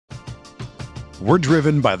We're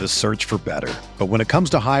driven by the search for better. But when it comes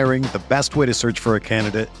to hiring, the best way to search for a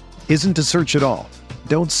candidate isn't to search at all.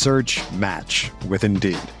 Don't search, match with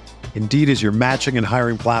Indeed. Indeed is your matching and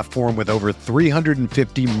hiring platform with over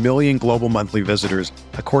 350 million global monthly visitors,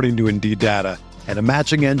 according to Indeed data, and a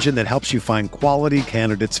matching engine that helps you find quality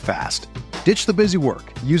candidates fast. Ditch the busy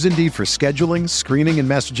work. Use Indeed for scheduling, screening, and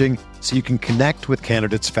messaging so you can connect with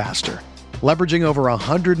candidates faster. Leveraging over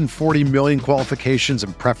 140 million qualifications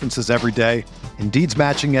and preferences every day, Indeed's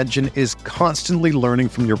matching engine is constantly learning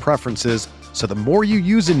from your preferences, so the more you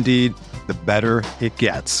use Indeed, the better it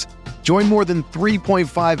gets. Join more than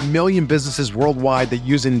 3.5 million businesses worldwide that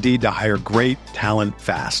use Indeed to hire great talent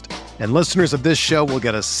fast. And listeners of this show will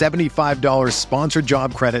get a $75 sponsored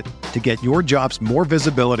job credit to get your jobs more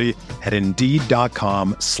visibility at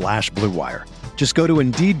Indeed.com/Blue Wire. Just go to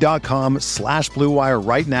Indeed.com/Blue Wire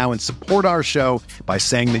right now and support our show by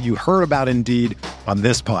saying that you heard about Indeed on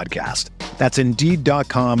this podcast. That's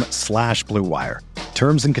Indeed.com/Blue Wire.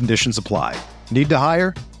 Terms and conditions apply. Need to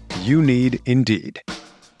hire? You need Indeed.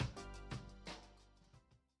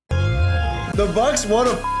 The Bucks won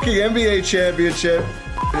a fucking NBA championship.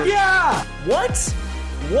 Yeah! What?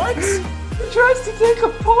 What? He tries to take a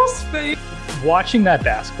pulse fake. Watching that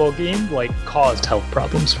basketball game, caused health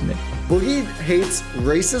problems for me. Boogie hates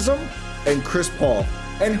racism and Chris Paul.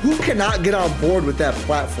 And who cannot get on board with that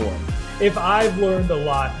platform? If I've learned a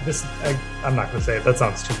lot, I'm not going to say it. That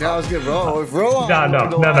sounds too I was going to roll. If roll on. No.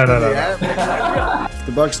 If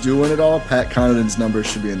the Bucks do win it all, Pat Connaughton's numbers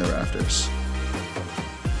should be in the rafters.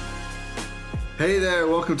 Hey there,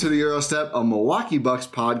 welcome to the Eurostep, a Milwaukee Bucks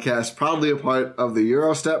podcast, proudly a part of the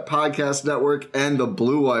Eurostep Podcast Network and the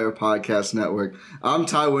Blue Wire Podcast Network. I'm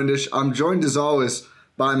Ty Windish. I'm joined as always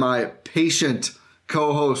by my patient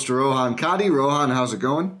co-host, Rohan Kadi. Rohan, how's it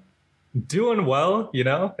going? Doing well,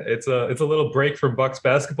 It's a little break from Bucks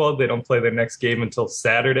basketball. They don't play their next game until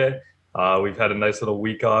Saturday. We've had a nice little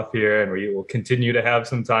week off here, and we will continue to have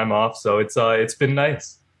some time off. So it's been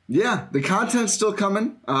nice. Yeah, the content's still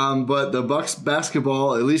coming, but the Bucks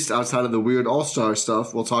basketball, at least outside of the weird All-Star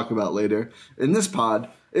stuff we'll talk about later in this pod,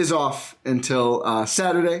 is off until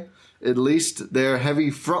Saturday. At least their heavy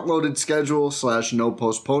front-loaded schedule / no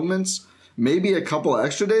postponements. Maybe a couple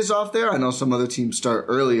extra days off there. I know some other teams start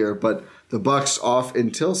earlier, but the Bucks off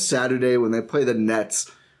until Saturday when they play the Nets.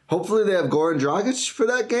 Hopefully they have Goran Dragic for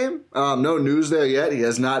that game. No news there yet. He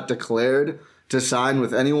has not declared to sign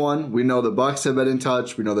with anyone. We know the Bucks have been in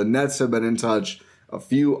touch. We know the Nets have been in touch. A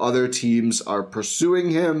few other teams are pursuing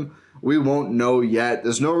him. We won't know yet.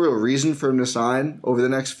 There's no real reason for him to sign over the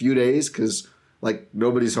next few days because,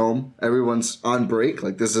 nobody's home. Everyone's on break.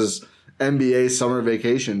 This is NBA summer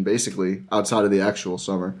vacation, basically, outside of the actual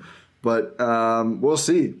summer. But we'll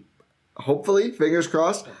see. Hopefully, fingers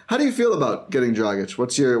crossed. How do you feel about getting Dragic?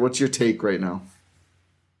 What's your take right now?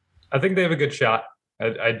 I think they have a good shot.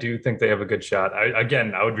 I do think they have a good shot. I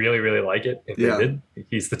would really, really like it if they did.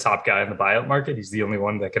 He's the top guy in the buyout market. He's the only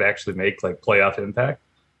one that could actually make playoff impact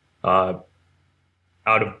out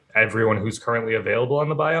of everyone who's currently available on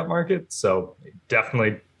the buyout market. So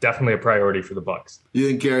definitely a priority for the Bucks. You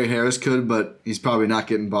think Gary Harris could, but he's probably not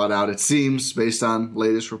getting bought out, it seems, based on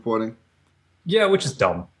latest reporting. Yeah, which is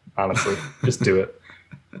dumb, honestly. Just do it.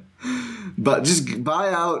 But just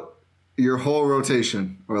buy out your whole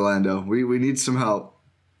rotation, Orlando. We need some help.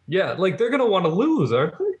 Yeah, they're going to want to lose,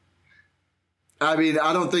 aren't they? I mean,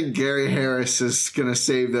 I don't think Gary Harris is going to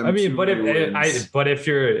save them. But if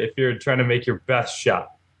you're trying to make your best shot,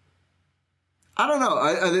 I don't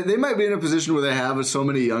know. They might be in a position where they have so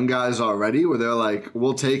many young guys already, where they're like,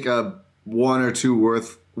 we'll take a one or two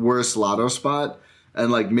worse lotto spot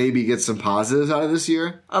and maybe get some positives out of this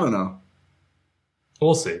year. I don't know.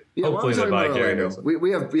 We'll see. Yeah, hopefully they buy Gary Harris. We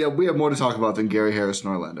have more to talk about than Gary Harris in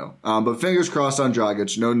Orlando. But fingers crossed on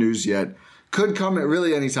Dragic. No news yet. Could come at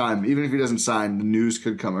really any time. Even if he doesn't sign, the news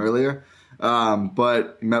could come earlier.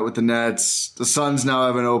 But he met with the Nets. The Suns now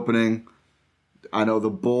have an opening. I know the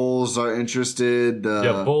Bulls are interested.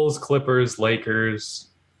 Bulls, Clippers, Lakers.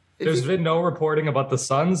 There's been no reporting about the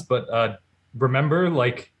Suns, but remember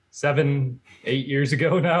 7-8 years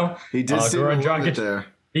ago now? He did see Dragic there.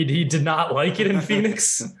 He did not like it in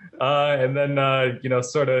Phoenix, and then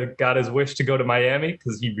sort of got his wish to go to Miami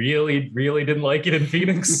because he really, really didn't like it in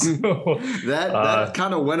Phoenix. that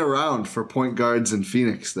kind of went around for point guards in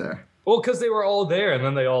Phoenix there. Well, because they were all there and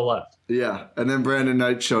then they all left. Yeah, and then Brandon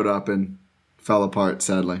Knight showed up and fell apart,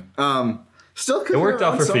 sadly. Still, it worked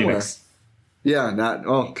out for somewhere. Phoenix. Yeah,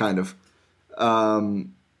 kind of.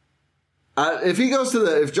 If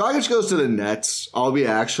Dragic goes to the Nets, I'll be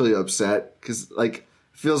actually upset because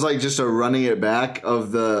feels like just a running it back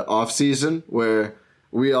of the offseason where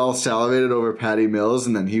we all salivated over Patty Mills,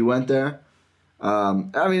 and then he went there.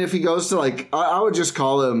 I mean, if he goes to I would just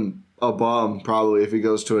call him a bum probably if he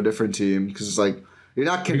goes to a different team because it's like you're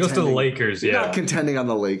not contending. He goes to the Lakers, You're not contending on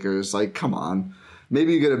the Lakers. Like, come on.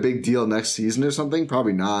 Maybe you get a big deal next season or something.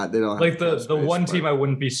 Probably not. They don't like the one team I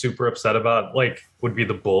wouldn't be super upset about would be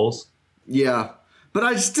the Bulls. Yeah, but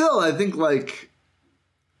I think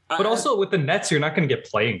But also with the Nets, you're not going to get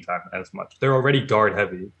playing time as much. They're already guard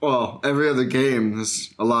heavy. Well, every other game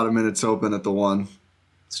there's a lot of minutes open at the one.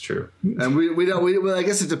 It's true. And we don't. I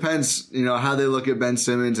guess it depends, how they look at Ben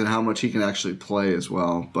Simmons and how much he can actually play as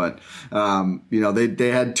well. But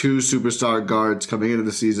they had 2 superstar guards coming into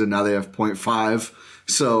the season. Now they have 0.5.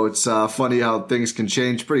 So it's funny how things can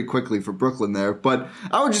change pretty quickly for Brooklyn there. But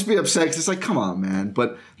I would just be upset because it's like, come on, man.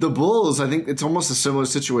 But the Bulls, I think it's almost a similar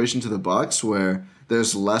situation to the Bucks where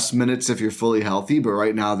there's less minutes if you're fully healthy, but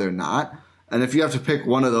right now they're not. And if you have to pick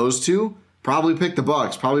one of those two, probably pick the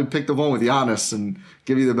Bucks. Probably pick the one with Giannis and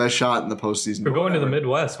give you the best shot in the postseason. We're going to the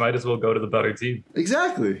Midwest. Might as well go to the better team.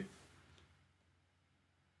 Exactly.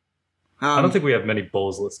 I don't think we have many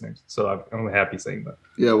Bulls listeners, so I'm happy saying that.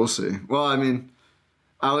 Yeah, we'll see. Well, I mean,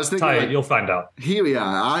 I was thinking... you'll find out.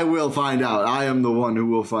 I will find out. I am the one who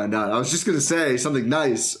will find out. I was just going to say something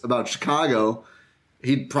nice about Chicago.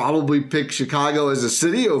 He'd probably pick Chicago as a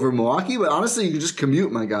city over Milwaukee, but honestly, you can just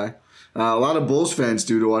commute, my guy. A lot of Bulls fans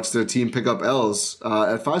do to watch their team pick up L's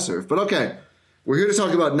at Fiserv. But okay, we're here to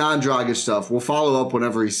talk about non-Dragic stuff. We'll follow up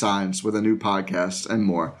whenever he signs with a new podcast and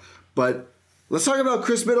more. But let's talk about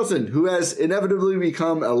Chris Middleton, who has inevitably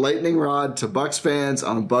become a lightning rod to Bucks fans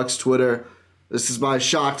on Bucks Twitter. This is my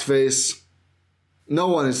shocked face. No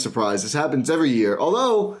one is surprised. This happens every year.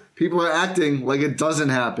 Although people are acting like it doesn't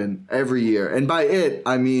happen every year. And by it,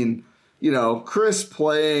 I mean, Chris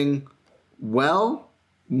playing well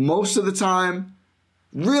most of the time,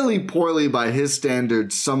 really poorly by his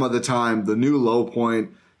standards some of the time, the new low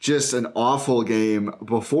point, just an awful game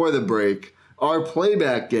before the break. Our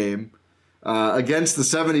playback game against the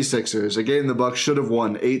 76ers, a game the Bucks should have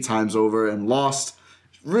won 8 times over and lost.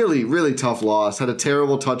 Really, really tough loss. Had a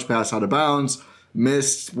terrible touch pass out of bounds.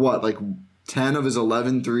 Missed, 10 of his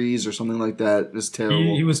 11 threes or something like that. It was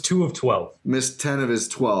terrible. He was 2 of 12. Missed 10 of his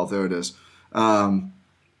 12. There it is.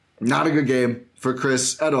 Not a good game for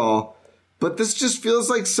Chris at all. But this just feels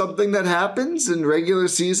like something that happens in regular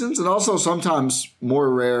seasons and also sometimes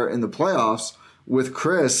more rare in the playoffs with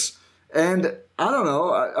Chris. And I don't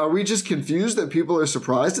know. Are we just confused that people are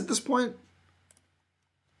surprised at this point?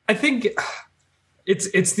 I think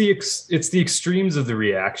it's the extremes of the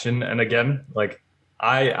reaction. And again,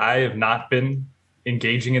 I have not been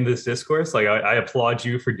engaging in this discourse. I applaud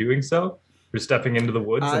you for doing so, for stepping into the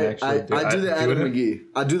woods and actually I do the Adam McGee.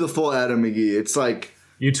 I do the full Adam McGee. It's like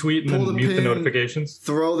you tweet and then mute the notifications,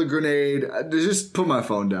 throw the grenade, just put my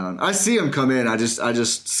phone down. I see them come in. I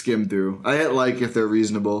just skim through. I hit if they're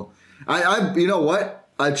reasonable. I you know what?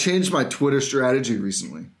 I changed my Twitter strategy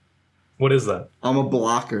recently. What is that? I'm a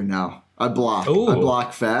blocker now. I block. Ooh. I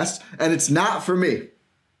block fast, and it's not for me.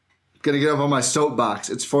 Gonna get up on my soapbox.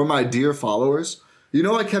 It's for my dear followers. You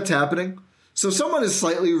know what kept happening? So someone is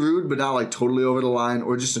slightly rude, but not totally over the line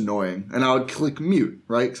or just annoying. And I would click mute,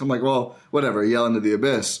 right? So I'm like, well, whatever, yell into the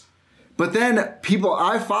abyss. But then people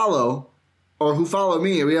I follow or who follow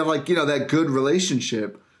me, we have that good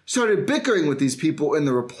relationship, started bickering with these people in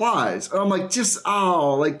the replies. And I'm like,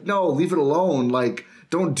 no, leave it alone.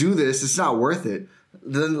 Don't do this. It's not worth it.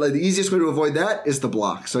 Then the easiest way to avoid that is the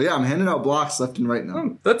block. So yeah, I'm handing out blocks left and right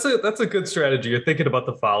now. That's a good strategy. You're thinking about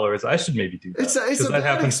the followers. I should maybe do that. It's a that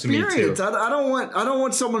happens experience. To me too. I don't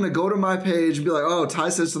want someone to go to my page and be like, oh, Ty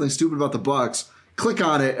said something stupid about the Bucks. Click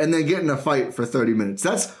on it and then get in a fight for 30 minutes.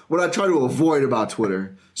 That's what I try to avoid about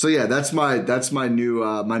Twitter. So yeah, that's my new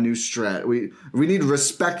strat. We need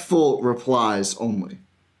respectful replies only.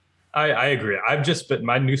 I agree. I've just been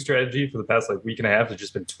my new strategy for the past week and a half has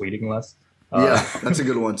just been tweeting less. Yeah, that's a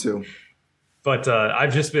good one too. But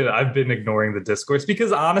I've been ignoring the discourse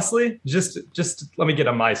because honestly, just let me get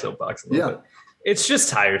on my soapbox a little bit. It's just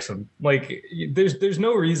tiresome. There's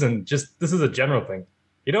no reason. Just this is a general thing.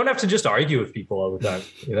 You don't have to just argue with people all the time.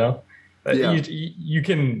 You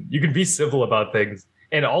can be civil about things,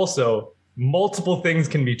 and also multiple things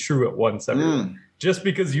can be true at once. Everyone. Just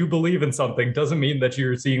because you believe in something doesn't mean that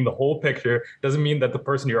you're seeing the whole picture. Doesn't mean that the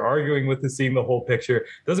person you're arguing with is seeing the whole picture.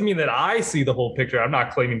 Doesn't mean that I see the whole picture. I'm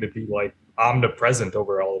not claiming to be omnipresent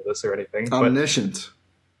over all of this or anything. Omniscient.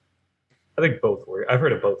 I think both work. I've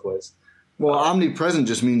heard it both ways. Well, omnipresent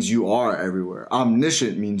just means you are everywhere.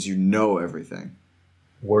 Omniscient means you know everything.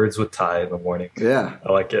 Words with Ty in the morning. Yeah.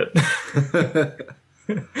 I like it.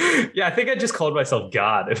 Yeah, I think I just called myself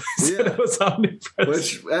God if I said I was omnipresent.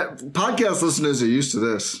 Which podcast listeners are used to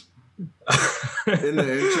this. In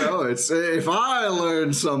the intro, it's if I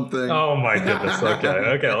learn something. Oh my goodness.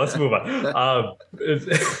 Okay, let's move on.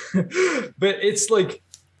 But it's like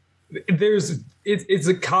it's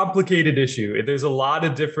a complicated issue. There's a lot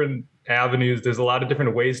of different avenues. There's a lot of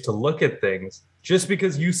different ways to look at things. Just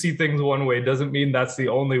because you see things one way doesn't mean that's the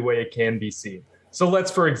only way it can be seen. So let's,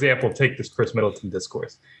 for example, take this Chris Middleton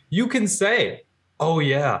discourse. You can say, oh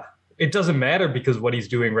yeah, it doesn't matter because what he's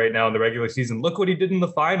doing right now in the regular season. Look what he did in the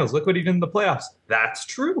finals. Look what he did in the playoffs. That's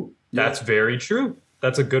true. Yeah. That's very true.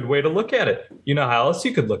 That's a good way to look at it. You know how else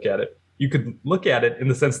you could look at it? You could look at it in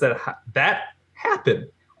the sense that that happened.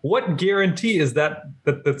 What guarantee is that's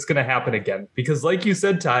going to happen again? Because like you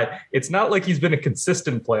said, Ty, it's not like he's been a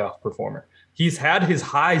consistent playoff performer. He's had his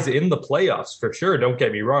highs in the playoffs for sure. Don't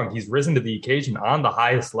get me wrong. He's risen to the occasion on the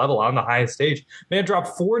highest level, on the highest stage. Man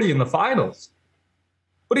dropped 40 in the finals.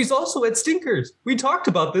 But he's also had stinkers. We talked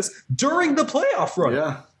about this during the playoff run.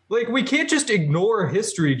 Yeah. Like, we can't just ignore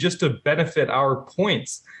history just to benefit our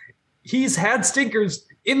points. He's had stinkers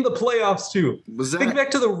in the playoffs too. Think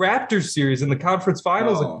back to the Raptors series in the conference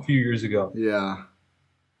finals a few years ago. Yeah.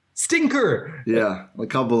 Stinker. Yeah, a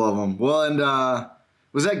couple of them. Well, and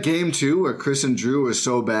was that game 2 where Chris and Drew were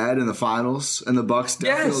so bad in the finals and the Bucks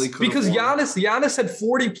definitely could have won? Because Giannis had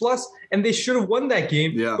 40 plus and they should have won that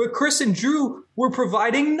game. Yeah. But Chris and Drew were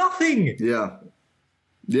providing nothing. Yeah.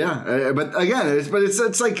 Yeah, but again,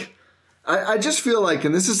 it's like I just feel like,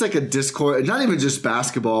 and this is like a discourse, not even just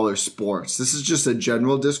basketball or sports. This is just a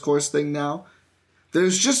general discourse thing now.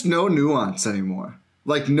 There's just no nuance anymore.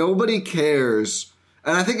 Like, nobody cares.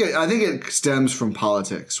 And I think it stems from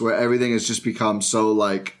politics, where everything has just become so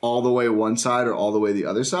like all the way one side or all the way the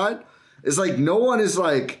other side. It's like no one is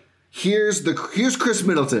like, here's Chris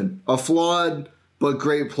Middleton, a flawed but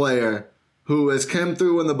great player who has come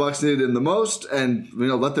through when the Bucks needed him the most, and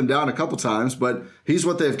let them down a couple times, but he's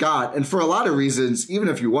what they've got. And for a lot of reasons, even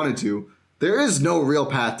if you wanted to, there is no real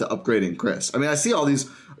path to upgrading Chris. I mean, I see all these,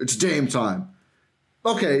 it's Dame time.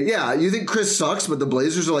 Okay, yeah, you think Chris sucks, but the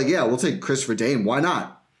Blazers are like, yeah, we'll take Chris for Dame. Why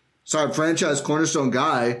not? Sorry, franchise cornerstone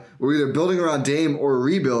guy. We're either building around Dame or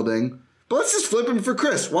rebuilding, but let's just flip him for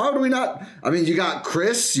Chris. Why would we not? I mean, you got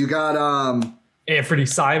Chris, you got Anthony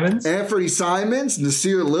Simons,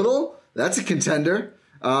 Nasir Little. That's a contender.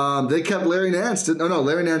 They kept Larry Nance.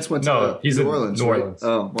 Larry Nance went to New Orleans. New Orleans. Right?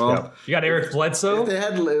 Oh, well. Yeah. You got Eric Bledsoe. If they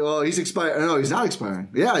had, he's expired. No, he's not expiring.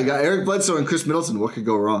 Yeah, you got Eric Bledsoe and Chris Middleton. What could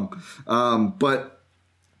go wrong? But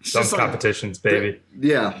some competitions, baby.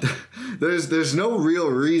 Yeah. There's no real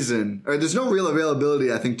reason, or there's no real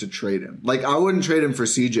availability, I think, to trade him. Like, I wouldn't trade him for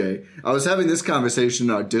CJ. I was having this conversation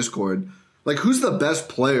in our Discord. Like, who's the best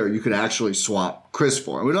player you could actually swap Chris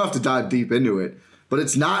for? We don't have to dive deep into it, but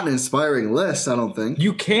it's not an inspiring list, I don't think.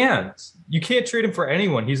 You can't trade him for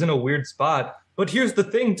anyone. He's in a weird spot. But here's the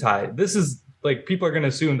thing, Ty. This is like, people are going to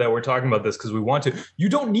assume that we're talking about this because we want to. You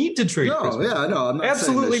don't need to trade Chris. No, yeah, no, I'm not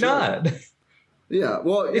absolutely not. Yeah,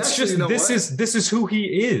 well, it's actually, just this is who he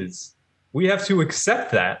is. We have to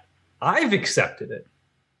accept that. I've accepted it.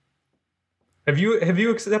 Have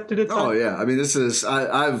you accepted it, Ty? Oh yeah. I mean, this is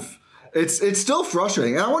it's still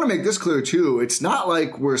frustrating. And I want to make this clear too. It's not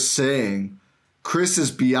like we're saying Chris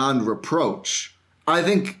is beyond reproach. I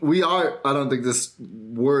think we are. I don't think this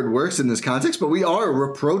word works in this context, but we are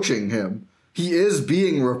reproaching him. He is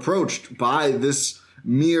being reproached by this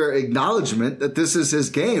mere acknowledgement that this is his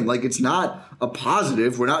game. Like, it's not a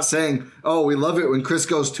positive. We're not saying, oh, we love it when Chris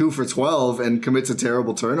goes 2 for 12 and commits a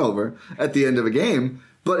terrible turnover at the end of a game.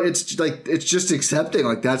 But it's like, it's just accepting,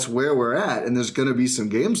 like, that's where we're at. And there's going to be some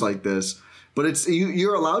games like this. But it's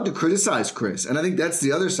you're allowed to criticize Chris. And I think that's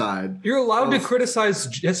the other side. You're allowed to criticize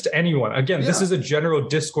just anyone. Again, This is a general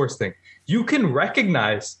discourse thing. You can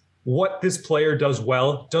recognize what this player does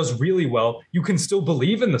really well. You can still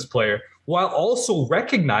believe in this player while also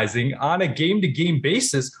recognizing on a game-to-game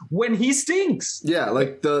basis when he stinks. Yeah,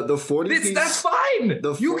 like the 40 piece. That's fine.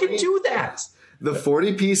 You can do that. The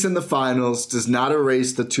 40 piece in the finals does not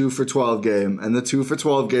erase the 2 for 12 game, and the 2 for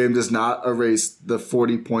 12 game does not erase the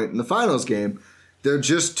 40 point in the finals game. They're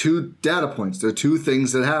just two data points. They're two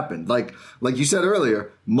things that happened. Like you said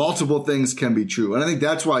earlier, multiple things can be true. And I think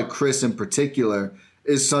that's why Chris in particular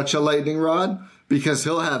is such a lightning rod, because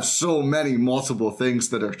he'll have so many multiple things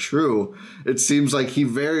that are true. It seems like he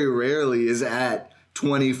very rarely is at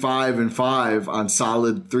 25 and 5 on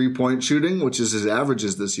solid 3-point shooting, which is his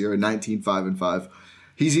averages this year, 19, 5 and 5.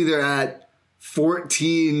 He's either at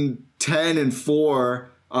 14, 10 and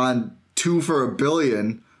 4 on 2 for a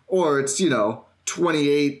billion, or it's, 12,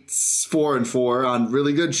 28, 4-4 on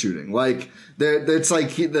really good shooting. Like, it's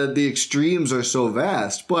like the extremes are so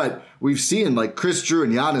vast. But we've seen, like, Chris, Drew,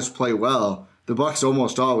 and Giannis play well. The Bucks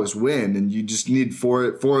almost always win, and you just need four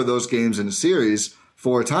of those games in a series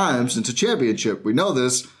 4 times into championship. We know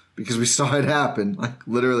this because we saw it happen, like,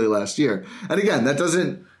 literally last year. And again, that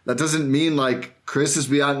doesn't mean, like, Chris is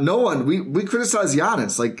beyond. No one. We criticize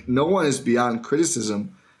Giannis. Like, no one is beyond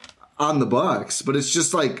criticism on the Bucks. But it's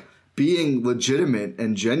just, like, being legitimate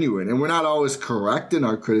and genuine. And we're not always correct in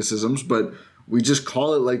our criticisms, but we just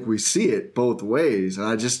call it like we see it both ways.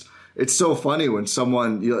 And it's so funny when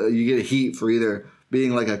someone, you get heat for either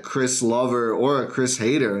being like a Chris lover or a Chris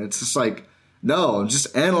hater. And it's just like, no, I'm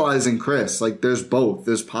just analyzing Chris. Like, there's both.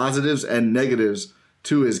 There's positives and negatives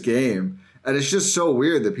to his game. And it's just so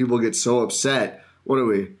weird that people get so upset. What are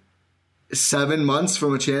we, 7 months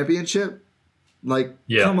from a championship? Like,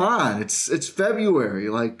 Come on. It's February.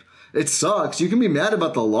 Like, it sucks. You can be mad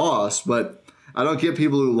about the loss, but I don't get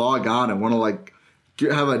people who log on and want to, like,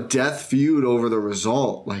 have a death feud over the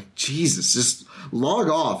result. Like, Jesus, just log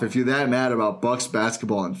off if you're that mad about Bucks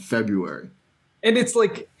basketball in February. And it's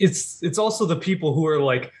like, it's also the people who are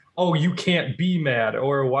like, oh, you can't be mad,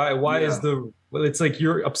 or why is it's like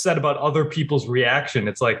you're upset about other people's reaction.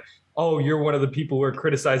 It's like, oh, you're one of the people who are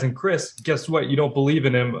criticizing Chris. Guess what? You don't believe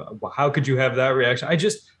in him. How could you have that reaction? I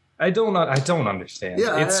don't understand.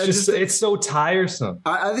 Yeah, it's so tiresome.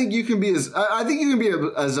 I think you can be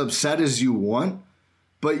as upset as you want,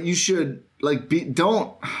 but you should, like,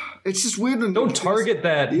 it's just weird when don't target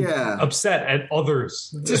that upset at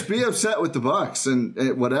others. Just be upset with the Bucks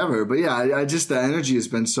and whatever. But yeah, I just, the energy has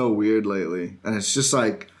been so weird lately, and it's just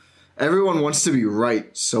like everyone wants to be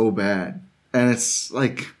right so bad, and it's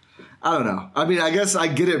like, I don't know. I mean, I guess I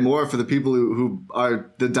get it more for the people who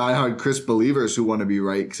are the diehard Chris believers who want to be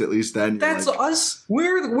right, because at least then that's like, us.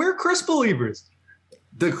 We're Chris believers.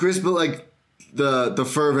 The Chris, like the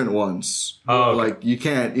fervent ones. Oh, okay. Like you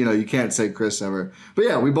can't say Chris ever. But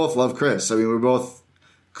yeah, we both love Chris. I mean, we're both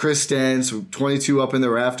Chris stans. 22 up in the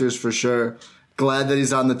rafters for sure. Glad that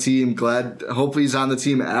he's on the team. Hopefully he's on the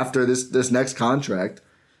team after this next contract.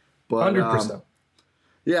 But 100%.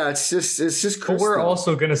 Yeah, it's just Chris. But we're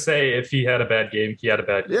also gonna say if he had a bad game, he had a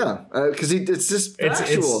bad game. Yeah, because it's just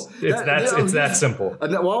factual. It's that simple.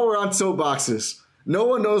 While we're on soapboxes, no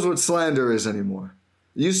one knows what slander is anymore.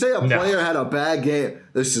 You say a player had a bad game.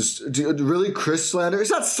 This is really Chris slander.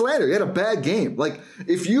 It's not slander. He had a bad game. Like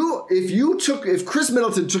if Chris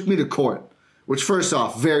Middleton took me to court, which first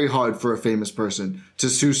off, very hard for a famous person to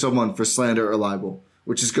sue someone for slander or libel,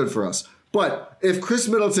 which is good for us. But if Chris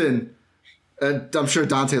Middleton, and I'm sure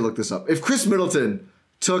Dante looked this up, if Chris Middleton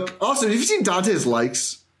also, have you seen Dante's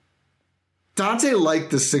likes? Dante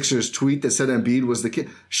liked the Sixers tweet that said Embiid was the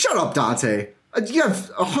king. Shut up, Dante. You have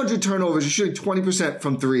 100 turnovers. You're shooting 20%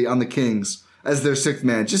 from 3 on the Kings as their 6th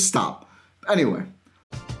man. Just stop. Anyway.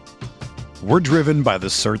 We're driven by the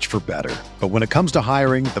search for better. But when it comes to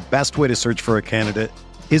hiring, the best way to search for a candidate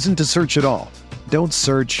isn't to search at all. Don't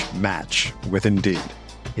search, match with Indeed.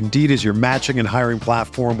 Indeed is your matching and hiring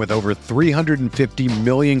platform with over 350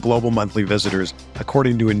 million global monthly visitors,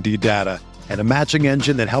 according to Indeed data, and a matching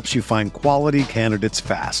engine that helps you find quality candidates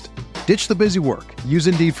fast. Ditch the busy work. Use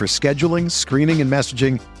Indeed for scheduling, screening, and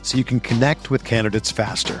messaging so you can connect with candidates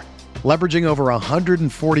faster. Leveraging over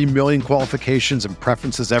 140 million qualifications and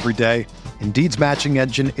preferences every day, Indeed's matching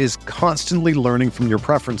engine is constantly learning from your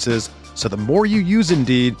preferences, so the more you use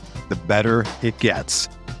Indeed, the better it gets.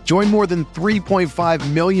 Join more than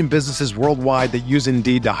 3.5 million businesses worldwide that use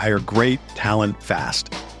Indeed to hire great talent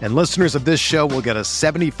fast. And listeners of this show will get a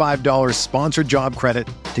 $75 sponsored job credit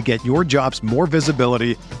to get your jobs more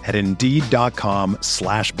visibility at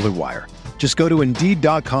Indeed.com/Blue Wire. Just go to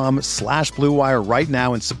Indeed.com/Blue Wire right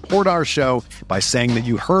now and support our show by saying that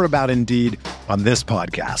you heard about Indeed on this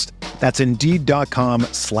podcast. That's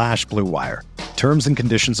Indeed.com/Blue Wire. Terms and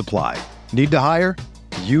conditions apply. Need to hire?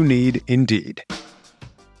 You need Indeed.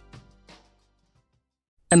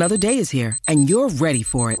 Another day is here, and you're ready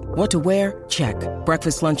for it. What to wear? Check.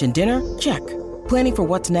 Breakfast, lunch, and dinner? Check. Planning for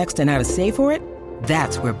what's next and how to save for it?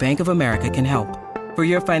 That's where Bank of America can help. For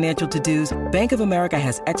your financial to-dos, Bank of America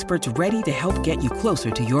has experts ready to help get you closer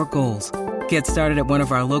to your goals. Get started at one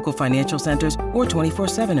of our local financial centers or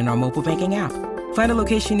 24/7 in our mobile banking app. Find a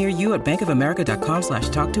location near you at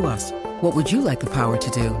bankofamerica.com/talktous. What would you like the power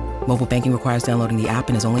to do? Mobile banking requires downloading the app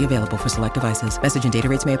and is only available for select devices. Message and data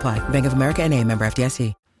rates may apply. Bank of America NA, member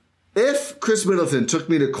FDIC. If Chris Middleton took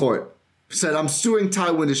me to court, said I'm suing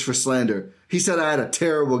Ty Windish for slander, he said I had a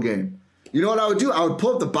terrible game, you know what I would do? I would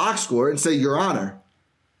pull up the box score and say, Your Honor,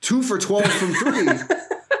 2 for 12 from 3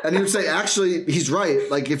 And he would say, actually, he's right.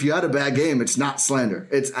 Like, if you had a bad game, it's not slander.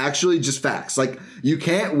 It's actually just facts. Like, you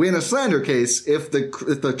can't win a slander case if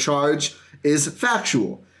the charge is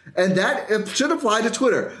factual. And that it should apply to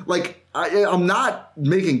Twitter. Like, I'm not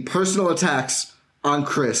making personal attacks on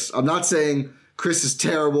Chris. I'm not saying Chris is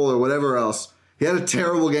terrible or whatever else. He had a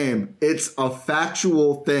terrible game. It's a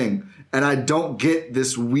factual thing. And I don't get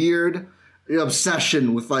this weird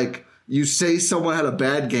obsession with, like, you say someone had a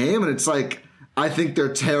bad game and it's like, I think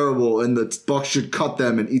they're terrible and the Bucks should cut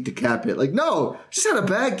them and eat the cap hit. Like, no, just had a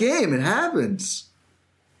bad game. It happens.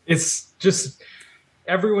 It's just,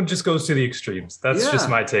 everyone just goes to the extremes. That's just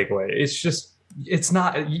my takeaway. It's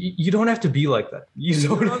not, you don't have to be like that. You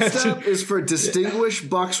don't have step to. Is for distinguished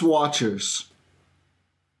Bucks watchers.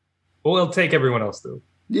 Well, it'll take everyone else through.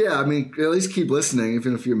 Yeah, I mean, at least keep listening,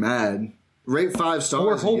 even if you're mad. Rate 5 stars.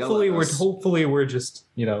 Or hopefully we're just,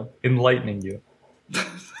 enlightening you.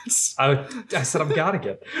 I said I'm gotta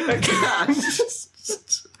get.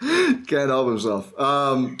 Can't help himself.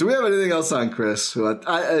 Do we have anything else on Chris?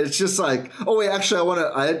 It's just like, oh wait, actually,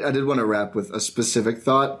 I did want to wrap with a specific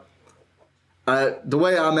thought. The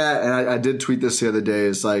way I'm at, and I did tweet this the other day,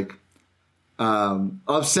 is like,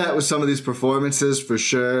 upset with some of these performances for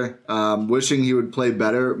sure. Wishing he would play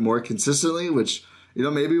better, more consistently, which,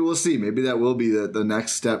 maybe we'll see. Maybe that will be the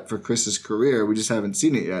next step for Chris's career. We just haven't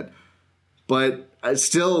seen it yet. But I'm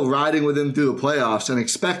still riding with him through the playoffs and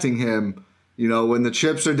expecting him, when the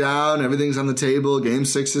chips are down, everything's on the table, game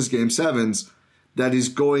 6s, game 7s, that he's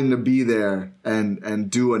going to be there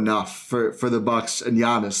and do enough for the Bucks and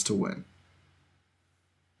Giannis to win.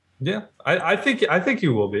 Yeah, I think he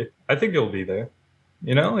will be. I think he'll be there.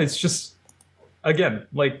 It's just, again,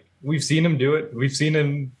 like, we've seen him do it. We've seen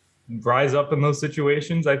him rise up in those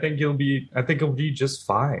situations. I think he'll be just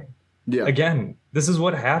fine. Yeah. Again, this is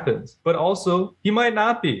what happens. But also, he might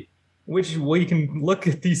not be. Which we can look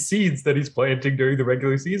at these seeds that he's planting during the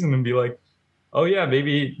regular season and be like, oh yeah,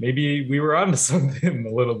 maybe we were onto something a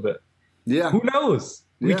little bit. Yeah. Who knows?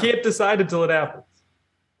 We can't decide until it happens.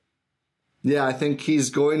 Yeah, I think he's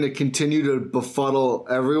going to continue to befuddle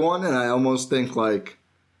everyone, and I almost think like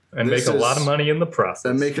make a lot of money in the process.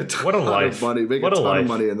 And make a ton of money. Make a ton of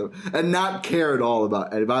money and not care at all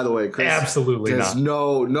about. And by the way, Chris absolutely has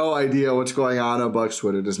no idea what's going on Bucks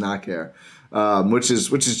Twitter. Does not care, which is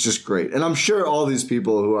just great. And I'm sure all these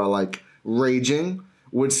people who are like raging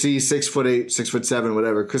would see 6'8", 6'7",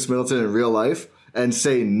 whatever, Chris Middleton in real life and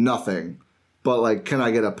say nothing. But like, can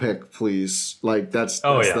I get a pick, please? Like that's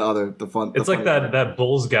the fun. It's like that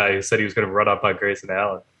Bulls guy who said he was going to run up on Grayson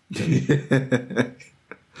Allen.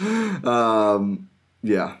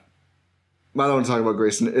 Yeah. I don't want to talk about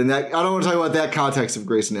Grayson in that. I don't want to talk about that context of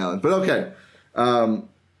Grayson Allen. But okay,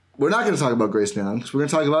 we're not going to talk about Grayson Allen because we're going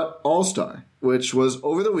to talk about All-Star, which was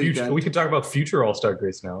over the weekend. We could talk about future All-Star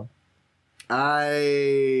Grayson Allen.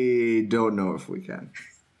 I don't know if we can.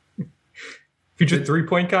 Future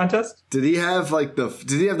 3-point contest? Did he have the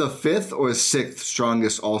 5th or 6th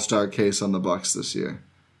strongest All-Star case on the Bucks this year?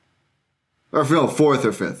 Or no, 4th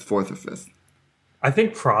or 5th. I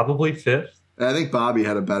think probably 5th. And I think Bobby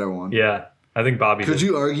had a better one. Yeah, I think Bobby Could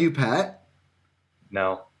you argue Pat?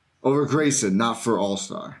 No. Over Grayson, not for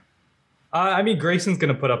All-Star. I mean, Grayson's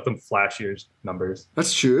going to put up them flashier numbers.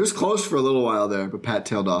 That's true. It was close for a little while there, but Pat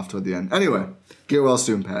tailed off toward the end. Anyway, get well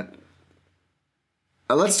soon, Pat.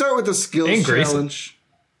 Let's start with the skills challenge.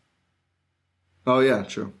 Oh, yeah,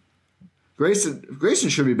 true. Grayson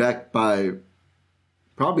should be back by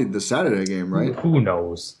probably the Saturday game, right? Who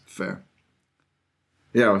knows? Fair.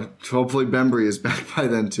 Yeah, hopefully Bembry is back by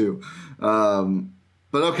then, too.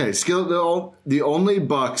 But okay, the only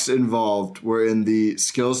Bucks involved were in the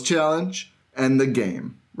skills challenge and the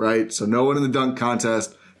game, right? So no one in the dunk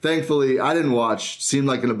contest. Thankfully, I didn't watch. Seemed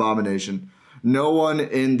like an abomination. No one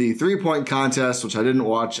in the 3-point contest, which I didn't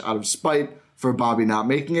watch out of spite for Bobby not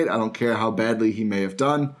making it. I don't care how badly he may have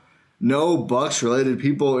done. No Bucks-related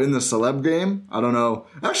people in the celeb game. I don't know.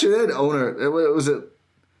 Actually, they had owner. Was it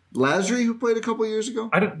Lasry who played a couple years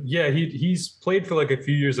ago? He's played for like a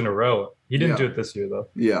few years in a row. He didn't do it this year though.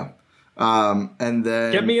 Yeah. And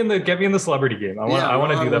then get me in the celebrity game. I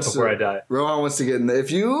want to do that before I die. Rohan wants to get in there.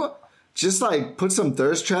 If you just like put some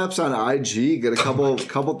thirst traps on IG, get a couple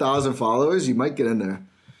thousand followers, you might get in there.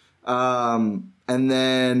 And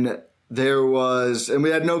then there was, and we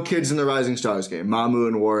had no kids in the Rising Stars game. Mamu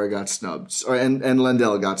and Wara got snubbed, and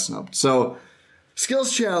Lendell got snubbed. So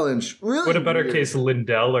skills challenge, really. What a better case,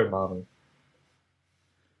 Lindell or Mamu?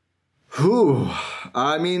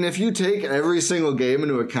 I mean, if you take every single game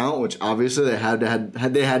into account, which obviously they had to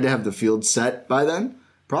have the field set by then,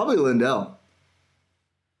 probably Lindell.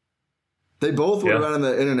 They both would have been on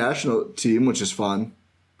the international team, which is fun.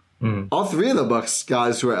 All three of the Bucks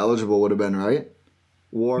guys who are eligible would have been, right?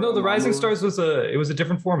 No, the Rising Stars was a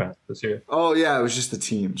different format this year. Oh yeah, it was just the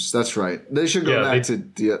teams. That's right. They should go back to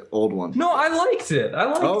the old one. No, I liked it.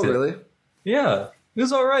 Oh really? Yeah, it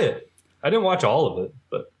was all right. I didn't watch all of it,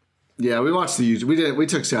 but yeah, we watched the YouTube. We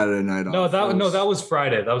took Saturday night off. That was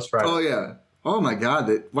Friday. Oh yeah. Oh my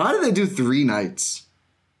God. Why did they do 3 nights?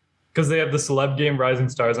 Because they have the celeb game Rising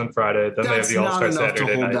Stars on Friday, then they have the All Star Saturday night. That's not enough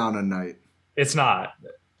to hold down a night. It's not.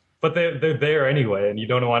 But they're there anyway, and you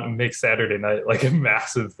don't want to make Saturday night like a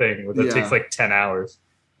massive thing that takes like 10 hours.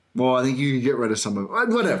 Well, I think you can get rid of some of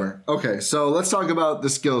it. Whatever. Okay, so let's talk about the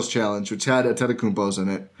Skills Challenge, which had Antetokounmpo's in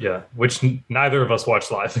it. Yeah, which neither of us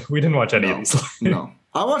watched live. We didn't watch any of these live. No.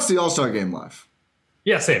 I watched the All-Star game live.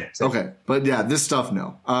 Yeah, same. Okay, but yeah, this stuff,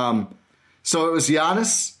 no. So it was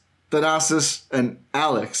Giannis, Thanasis, and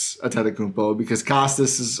Alex Antetokounmpo because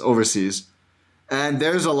Kostas is overseas. And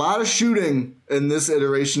there's a lot of shooting in this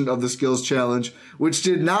iteration of the Skills Challenge, which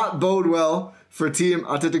did not bode well for Team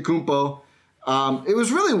Antetokounmpo. It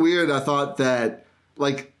was really weird. I thought that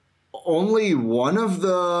like only one of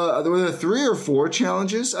there were 3 or 4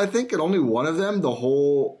 challenges, I think, and only one of them the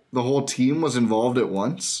whole team was involved at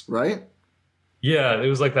once, right? Yeah, it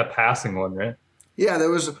was like that passing one, right? Yeah, there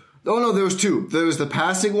was 2. There was the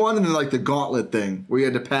passing one and then like the gauntlet thing where you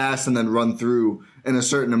had to pass and then run through in a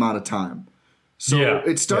certain amount of time. So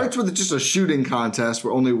it starts with just a shooting contest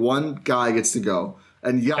where only one guy gets to go.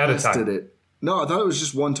 And Giannis did it. No, I thought it was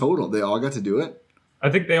just one total. They all got to do it? I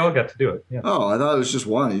think they all got to do it, yeah. Oh, I thought it was just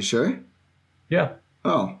one. Are you sure? Yeah.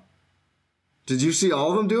 Oh. Did you see all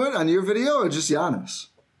of them do it on your video or just Giannis?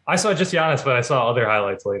 I saw just Giannis, but I saw other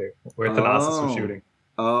highlights later where Thanasis was shooting.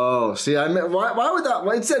 Oh, see, why would that?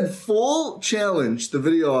 Why it said full challenge, the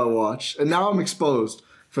video I watched, and now I'm exposed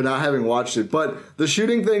for not having watched it. But the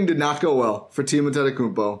shooting thing did not go well for Team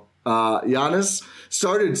Antetokounmpo. Giannis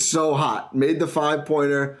started so hot, made the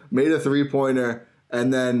 5-pointer, made a 3-pointer,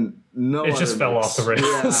 and then it just fell off the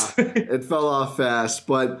rails. Yeah, it fell off fast.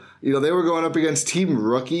 But they were going up against Team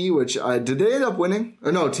Rookie, which did they end up winning?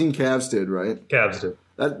 Or no, Team Cavs did, right? Cavs did.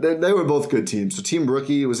 They were both good teams. So Team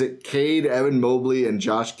Rookie, was it Cade, Evan Mobley, and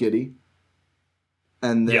Josh Giddey?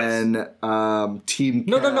 And then Team Cavs.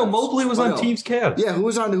 No. Mobley was on Team's Cavs. Yeah, who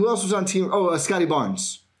else was on Team? Oh, Scotty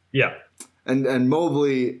Barnes. Yeah. And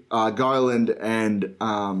Mobley, Garland, and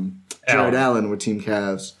Jared Allen were Team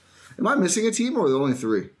Cavs. Am I missing a team or were there only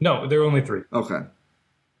 3? No, there were only 3. Okay.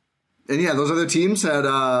 And yeah, those other teams had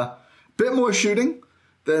a bit more shooting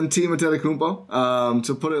than Team Antetokounmpo,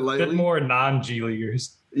 to put it lightly. A bit more non-G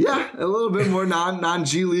Leaguers. Yeah, a little bit more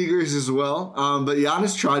non-G Leaguers as well. But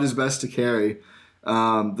Giannis tried his best to carry.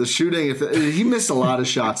 The shooting, he missed a lot of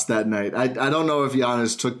shots that night. I don't know if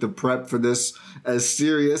Giannis took the prep for this as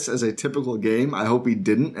serious as a typical game. I hope he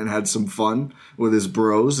didn't and had some fun with his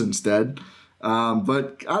bros instead.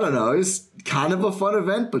 But I don't know. It was kind of a fun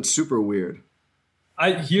event, but super weird.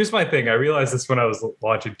 Here's my thing. I realized this when I was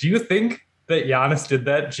watching. Do you think that Giannis did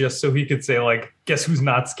that just so he could say, like, guess who's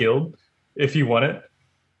not skilled if he won it?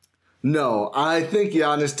 No, I think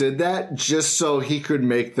Giannis did that just so he could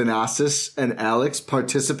make Thanasis and Alex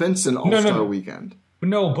participants in All-Star Weekend.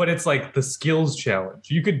 No, but it's like the skills challenge.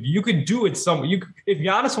 You could do it if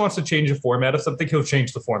Giannis wants to change the format of something, he'll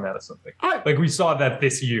change the format of something. Like we saw that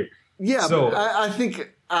this year. Yeah, so but I think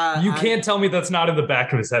you can't tell me that's not in the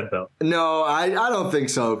back of his head, though. No, I don't think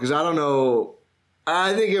so because I don't know.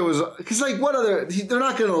 I think it was because what other? They're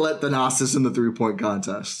not going to let Thanasis in the 3-point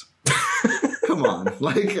contest. Come on.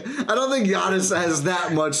 I don't think Giannis has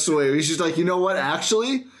that much sway. He's just like, you know what?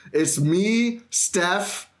 Actually, it's me,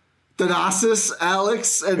 Steph, Thanasis,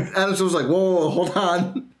 Alex, and Adams was like, whoa, hold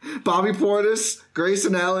on. Bobby Portis,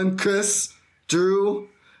 Grayson Allen, Chris, Drew,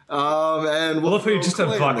 and we'll you just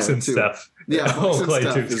have Bucks and Steph. Yeah, Bucks and Clay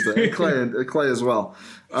Steph too. Is there. Clay as well.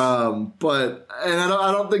 But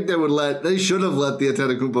I don't think they should have let the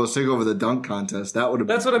Antetokounmpos take over the dunk contest. That would have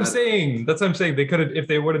been That's what I'm saying. They could have, if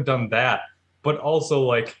they would have done that. But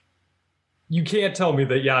also, you can't tell me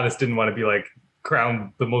that Giannis didn't want to be,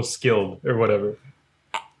 crowned the most skilled or whatever.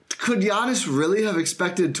 Could Giannis really have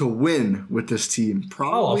expected to win with this team?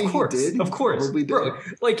 Probably of course. He did. Of course. Probably did. Bro,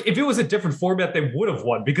 if it was a different format, they would have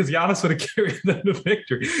won because Giannis would have carried them to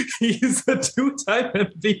victory. He's a 2-time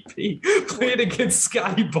MVP playing against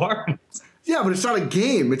Scotty Barnes. Yeah, but it's not a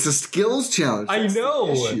game. It's a skills challenge. That's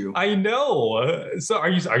I know. So are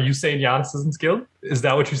you saying Giannis isn't skilled? Is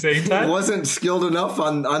that what you're saying, Ty? He wasn't skilled enough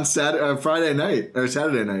on Friday night or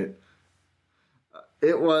Saturday night.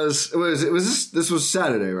 This was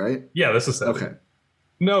Saturday, right? Yeah, this was Saturday. Okay.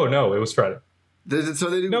 No, it was Friday. No,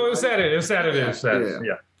 it was Saturday. It was Saturday.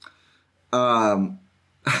 Yeah.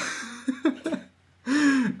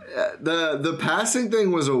 The passing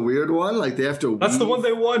thing was a weird one. Like they have to. That's the one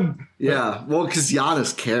they won. Yeah, well, because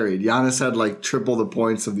Giannis carried. Giannis had like triple the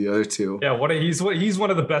points of the other two. Yeah, he's one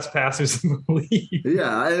of the best passers in the league.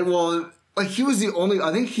 Yeah, well, like he was the only.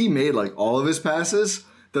 I think he made like all of his passes.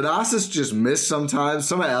 Thanasis just missed sometimes.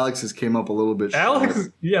 Some of Alex's came up a little bit short. Alex,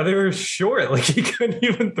 yeah, they were short. Like he couldn't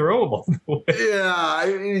even throw them all the way. Yeah,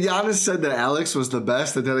 Giannis said that Alex was the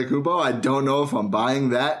best at Antetokounmpo. I don't know if I'm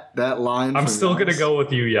buying that line. I'm still gonna go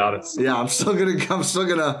with you, Giannis. Yeah, I'm still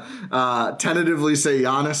gonna tentatively say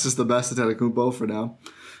Giannis is the best at Antetokounmpo for now.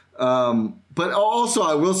 But also,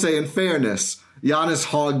 I will say, in fairness, Giannis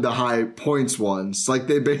hogged the high points ones. Like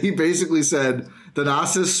he basically said,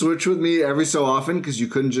 Thanasis switch with me every so often because you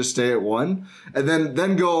couldn't just stay at one, and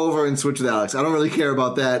then go over and switch with Alex. I don't really care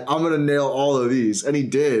about that. I'm gonna nail all of these, and he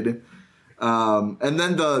did. And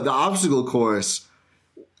then the obstacle course.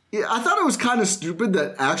 Yeah, I thought it was kind of stupid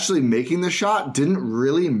that actually making the shot didn't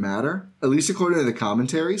really matter, at least according to the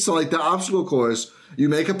commentary. So like the obstacle course, you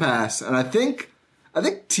make a pass, and I think TA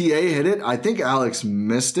hit it. I think Alex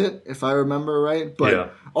missed it, if I remember right.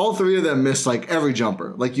 But all three of them missed like every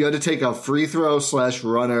jumper. Like you had to take a free throw /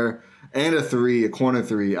 runner and a corner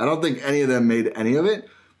three. I don't think any of them made any of it.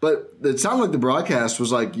 But it sounded like the broadcast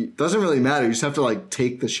was like, it doesn't really matter. You just have to like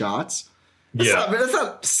take the shots. That's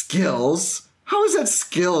not skills. How is that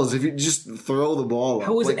skills if you just throw the ball up?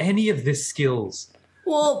 How is any of this skills?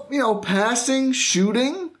 Well, passing,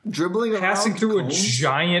 shooting, dribbling, passing through a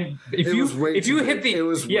giant. If you hit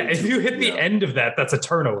the end of that, that's a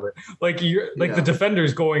turnover. Like the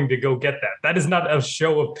defender's going to go get that. That is not a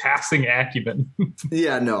show of passing acumen.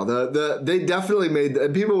 Yeah, no, they definitely made.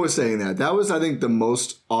 People were saying that. That was, I think, the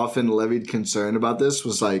most often levied concern about this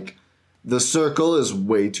was like the circle is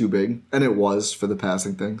way too big, and it was for the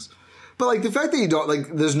passing things. But like the fact that you don't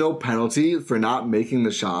like, there's no penalty for not making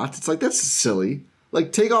the shot. It's like that's silly.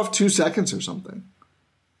 Like, take off 2 seconds or something.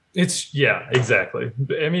 Exactly.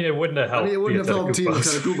 I mean, it wouldn't have helped. It wouldn't have helped Team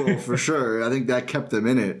Antetokounmpo for sure. I think that kept them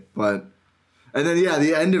in it. And then,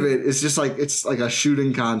 the end of it is just like, it's like a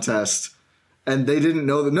shooting contest. And they didn't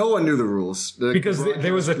know that. No one knew the rules. Because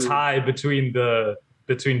there was a tie between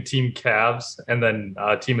Team Cavs and then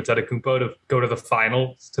Team Antetokounmpo to go to the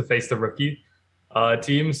finals to face the rookie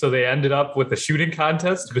team. So they ended up with a shooting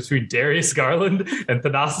contest between Darius Garland and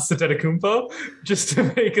Thanasis Antetokounmpo just to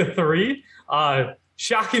make a three.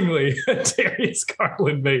 Shockingly, Darius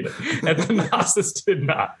Garland made it, and Thanasis did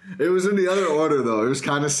not. It was in the other order, though. It was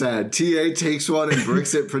kind of sad. TA takes one and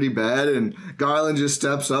bricks it pretty bad, and Garland just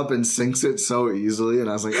steps up and sinks it so easily. And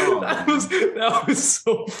I was like, oh, that was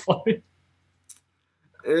so funny.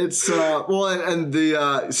 It's so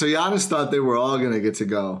Giannis thought they were all gonna get to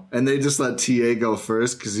go, and they just let TA go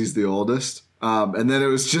first because he's the oldest. And then it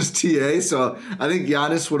was just TA. So I think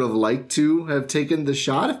Giannis would have liked to have taken the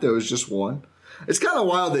shot if there was just one. It's kind of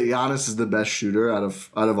wild that Giannis is the best shooter out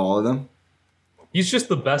of all of them. He's just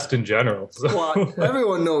the best in general. So. Well,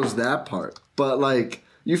 everyone knows that part, but like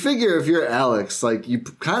you figure if you're Alex, like you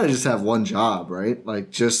kind of just have one job, right?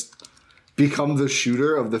 Like just become the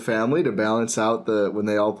shooter of the family to balance out when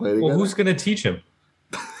they all play together. Well, who's going to teach him?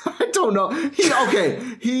 I don't know.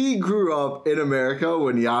 He grew up in America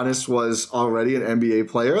when Giannis was already an NBA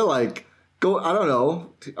player. Like, I don't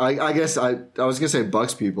know. I guess I was going to say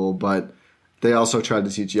Bucks people, but they also tried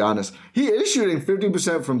to teach Giannis. He is shooting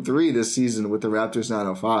 50% from three this season with the Raptors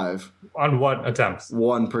 905. On what attempts?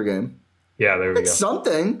 1 per game. Yeah, there we go. That's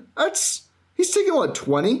something. He's taking,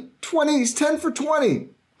 20? 20. He's 10 for 20.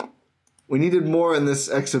 We needed more in this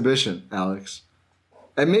exhibition, Alex.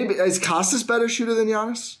 And maybe, is Kostas better shooter than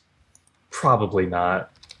Giannis? Probably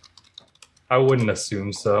not. I wouldn't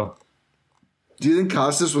assume so. Do you think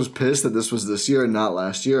Kostas was pissed that this was this year and not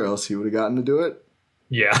last year, or else he would have gotten to do it?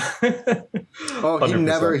 Yeah.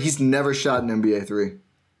 He's never shot an NBA three.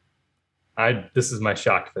 This is my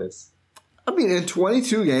shock face. I mean, in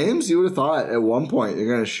 22 games, you would have thought at one point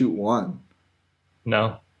you're going to shoot one.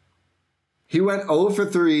 No. He went 0 for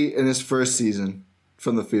 3 in his first season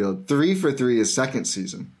from the field. 3 for 3 his second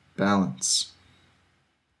season. Balance.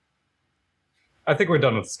 I think we're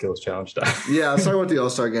done with the skills challenge now. Yeah, let's talk about the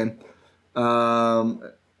All-Star game.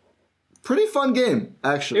 Pretty fun game,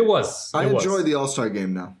 actually. It was. I enjoy the All-Star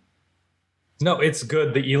game now. No, it's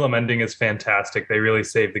good. The Elam ending is fantastic. They really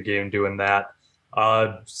saved the game doing that.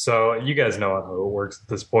 So you guys know how it works at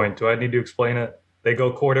this point. Do I need to explain it? They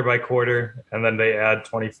go quarter by quarter, and then they add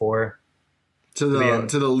 24. To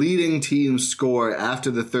the leading team score after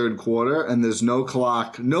the third quarter, and there's no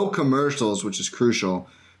clock, no commercials, which is crucial.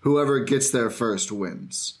 Whoever gets there first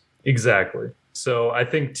wins. Exactly. So I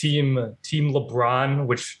think team LeBron,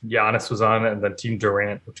 which Giannis was on, and then team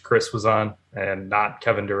Durant, which Chris was on, and not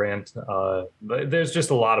Kevin Durant. There's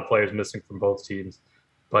just a lot of players missing from both teams.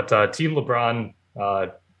 But team LeBron,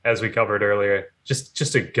 as we covered earlier,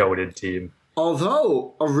 just a goated team.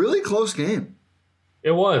 Although a really close game.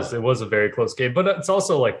 It was a very close game, but it's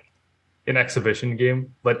also like an exhibition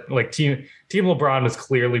game. But like team LeBron was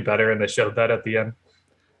clearly better, and they showed that at the end.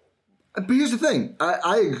 But here's the thing.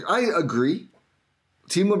 I agree.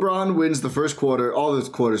 Team LeBron wins the first quarter. All those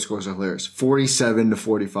quarter scores are hilarious.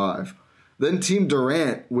 47-45. Then Team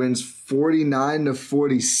Durant wins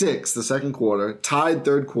 49-46 the second quarter. Tied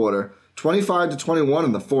third quarter. 25-21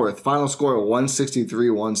 in the fourth. Final score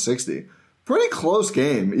 163-160. Pretty close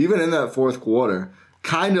game, even in that fourth quarter.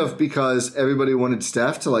 Kind of because everybody wanted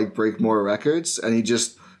Steph to like break more records, and he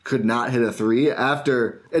just could not hit a three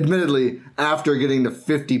after getting to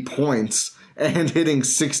 50 points and hitting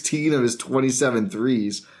 16 of his 27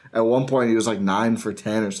 threes. At one point, he was like 9 for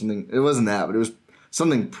 10 or something. It wasn't that, but it was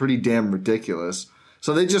something pretty damn ridiculous.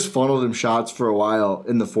 So they just funneled him shots for a while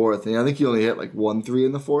in the fourth. And I think he only hit like 1 3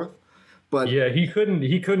 in the fourth. But yeah, he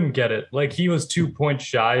couldn't get it. Like he was 2 points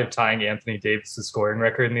shy of tying Anthony Davis' scoring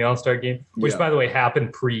record in the All-Star game, which by the way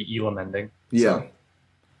happened pre-Elam ending. Yeah.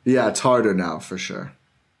 Yeah, it's harder now for sure.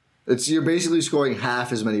 You're basically scoring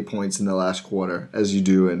half as many points in the last quarter as you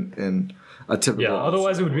do in a typical. Yeah,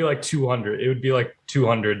 otherwise it would be like 200. It would be like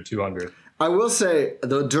 200. I will say,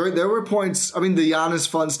 though, there were points. I mean, the Giannis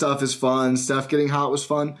fun stuff is fun. Steph getting hot was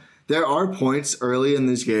fun. There are points early in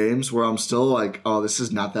these games where I'm still like, oh, this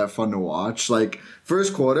is not that fun to watch. Like,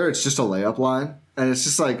 first quarter, it's just a layup line. And it's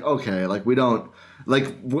just like, okay, like, we don't.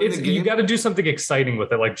 Like, you got to do something exciting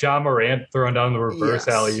with it. Like, Ja Morant throwing down the reverse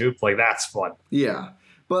alley-oop. Like, that's fun. Yeah.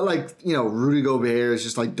 But, like, you know, Rudy Gobert is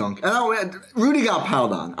just, like, dunk. And Rudy got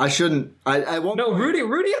piled on. I won't. No, Rudy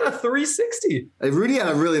had a 360. Rudy had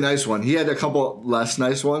a really nice one. He had a couple less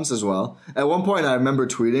nice ones as well. At one point, I remember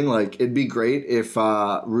tweeting, like, it'd be great if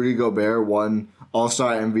Rudy Gobert won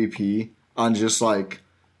All-Star MVP on just, like,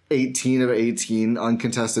 18 of 18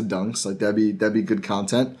 uncontested dunks. Like, that'd be good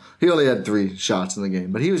content. He only had 3 shots in the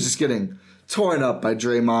game. But he was just getting torn up by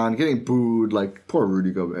Draymond, getting booed. Like, poor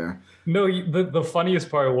Rudy Gobert. No, the funniest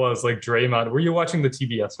part was like Draymond. Were you watching the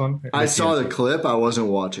TBS one? I saw the clip. I wasn't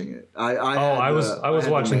watching it. I was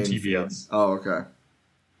watching TBS. Oh, okay.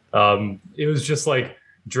 It was just like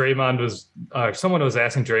Draymond was. Someone was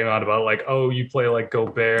asking Draymond about like, oh, you play like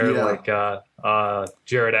Gobert, like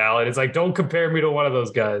Jared Allen. It's like, don't compare me to one of those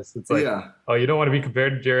guys. It's like, oh, you don't want to be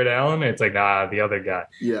compared to Jared Allen? It's like, nah, the other guy.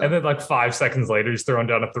 Yeah. And then like 5 seconds later, he's throwing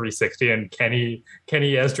down a 360, and Kenny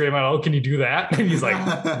asked Draymond, oh, can you do that? And he's like,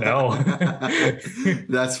 no.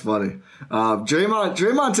 That's funny.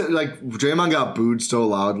 Draymond got booed so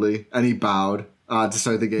loudly, and he bowed to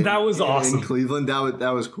start the game. That was awesome. In Cleveland,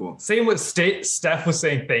 that was cool. Same with Steph was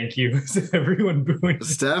saying thank you. Everyone booing.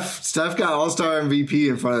 Steph got All-Star MVP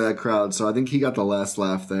in front of that crowd, so I think he got the last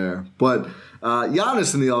laugh there. But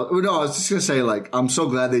Giannis I was just gonna say, like, I'm so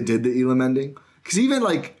glad they did the Elam ending, because even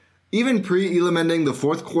pre-Elam ending, the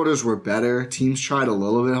fourth quarters were better. Teams tried a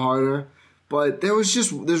little bit harder, but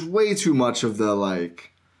there's way too much of the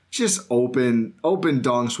like just open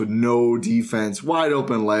dunks with no defense, wide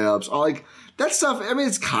open layups, like. That stuff, I mean,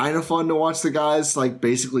 it's kind of fun to watch the guys, like,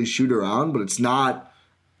 basically shoot around, but it's not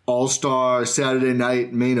all-star Saturday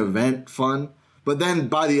night main event fun. But then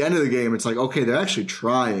by the end of the game, it's like, okay, they're actually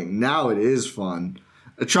trying. Now it is fun.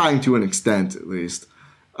 Trying to an extent, at least.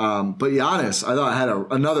 But Giannis, I thought, had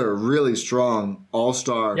another really strong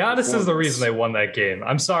all-star Giannis is the reason they won that game.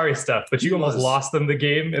 I'm sorry, Steph, but you almost lost them the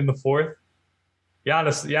game in the fourth.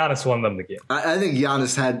 Giannis won them the game. I think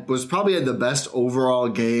Giannis had the best overall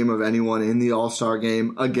game of anyone in the All-Star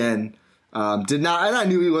game. Again, and I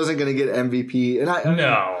knew he wasn't going to get MVP. And I mean,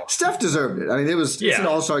 Steph deserved it. I mean, it's an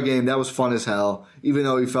All-Star game. That was fun as hell. Even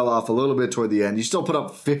though he fell off a little bit toward the end, he still put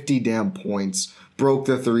up 50 damn points. Broke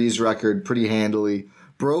the threes record pretty handily.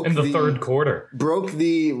 In the third quarter. Broke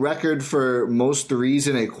the record for most threes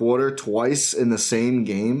in a quarter twice in the same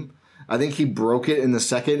game. I think he broke it in the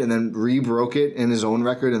second and then re-broke it in his own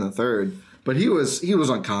record in the third. But he was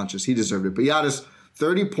unconscious. He deserved it. But Giannis,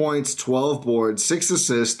 30 points, 12 boards, 6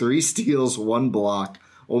 assists, 3 steals, 1 block,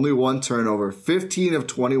 only 1 turnover, 15 of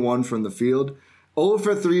 21 from the field, 0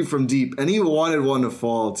 for 3 from deep. And he wanted one to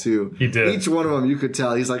fall, too. He did. Each one of them, you could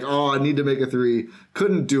tell. He's like, oh, I need to make a 3.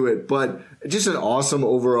 Couldn't do it. But just an awesome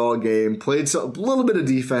overall game. Played a little bit of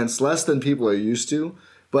defense, less than people are used to.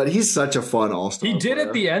 But he's such a fun all-star He did player.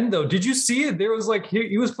 at the end, though. Did you see it? There was like,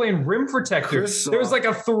 he was playing rim protector. There was like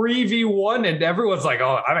a 3v1, and everyone's like,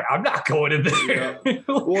 oh, I'm not going in there. Yeah.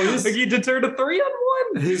 Well, like he deterred a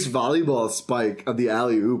 3-on-1. His volleyball spike of the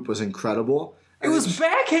alley-oop was incredible. It was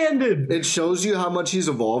backhanded. It shows you how much he's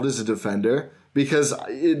evolved as a defender, because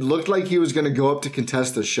it looked like he was going to go up to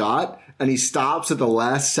contest the shot, and he stops at the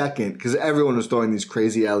last second because everyone was throwing these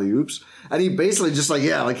crazy alley-oops, and he basically just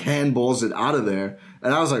handballs it out of there.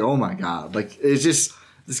 And I was like, oh my God. Like, it's just...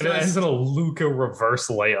 This guy ends in a Luka reverse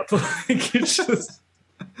layup. Like, it's just...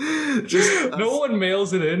 no one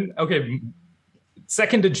mails it in. Okay,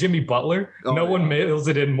 second to Jimmy Butler, no one mails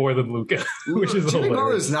it in more than Luka, which is Jimmy hilarious.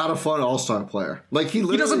 Butler is not a fun all-star player. Like, he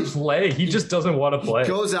doesn't play. He just doesn't want to play. He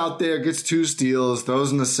goes out there, gets 2 steals,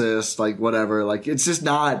 throws an assist, like, whatever. Like, it's just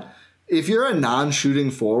not... If you're a non-shooting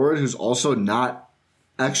forward who's also not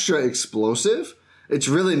extra explosive, it's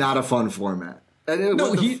really not a fun format.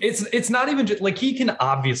 It's not even just, like, he can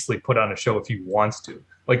obviously put on a show if he wants to.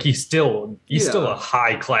 Like, he's still a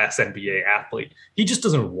high class NBA athlete. He just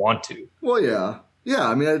doesn't want to. Well, yeah.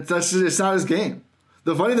 I mean, it's not his game.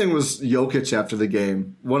 The funny thing was Jokic after the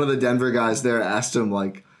game. One of the Denver guys there asked him,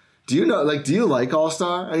 like, do you like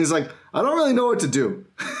All-Star? And he's like, I don't really know what to do.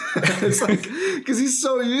 It's like, because he's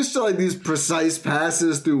so used to like these precise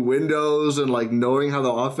passes through windows and like knowing how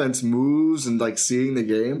the offense moves and like seeing the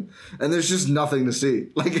game. And there's just nothing to see.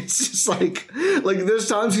 Like, it's just like there's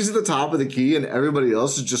times he's at the top of the key and everybody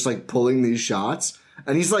else is just like pulling these shots.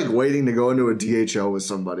 And he's like waiting to go into a DHO with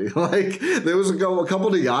somebody. Like, there was a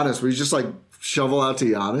couple to Giannis where he's just like shovel out to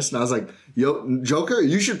Giannis. And I was like, yo, Joker,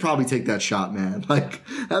 you should probably take that shot, man. Like,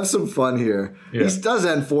 have some fun here. Yeah. He does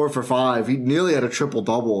end 4 for 5. He nearly had a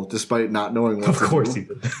triple-double despite not knowing what to do. Of course he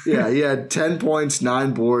did. Yeah, he had 10 points,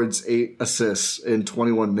 9 boards, 8 assists in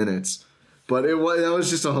 21 minutes. But that was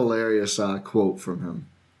just a hilarious quote from him.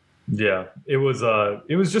 Yeah, it was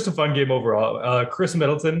just a fun game overall. Chris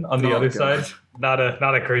Middleton on the other side, not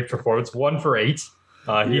a great performance. 1 for 8.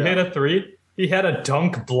 He hit a 3. He had a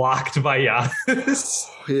dunk blocked by Giannis.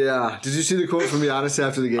 Yeah. Did you see the quote from Giannis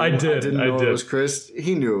after the game? I did. I didn't know it was Chris.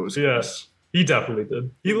 He knew it was Chris. Yes, he definitely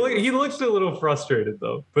did. He looked a little frustrated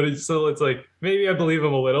though, but it's like maybe I believe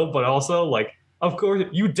him a little, but also like, of course,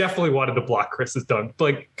 you definitely wanted to block Chris's dunk.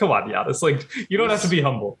 Like, come on, Giannis. Like, you don't have to be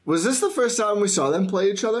humble. Was this the first time we saw them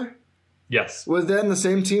play each other? Yes. Was they on the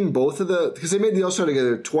same team, because they made the All-Star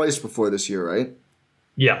together twice before this year, right?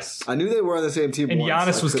 Yes. I knew they were on the same team and once.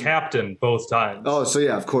 Giannis was captain both times. Oh, so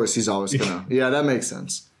yeah, of course he's always gonna. Yeah, that makes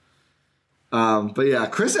sense. But yeah,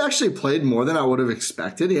 Chris actually played more than I would have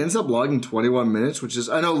expected. He ends up logging 21 minutes, which is,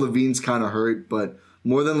 I know Levine's kind of hurt, but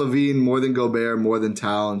more than Levine, more than Gobert, more than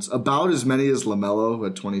Towns, about as many as LaMelo, who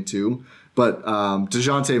had 22. But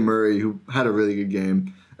DeJounte Murray, who had a really good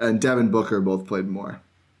game, and Devin Booker both played more.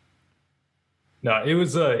 No, it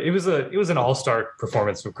was an all-star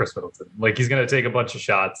performance from Chris Middleton. Like, he's gonna take a bunch of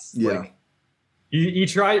shots. Yeah, like, he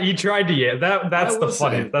tried to. Yeah, that's the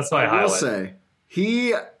funny. That's why I will say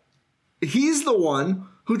he's the one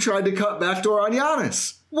who tried to cut backdoor on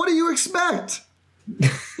Giannis. What do you expect?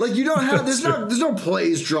 Like, you don't have there's no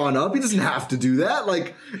plays drawn up. He doesn't have to do that.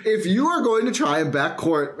 Like, if you are going to try and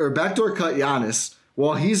backdoor cut Giannis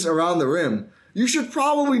while he's around the rim, you should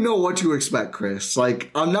probably know what to expect, Chris. Like,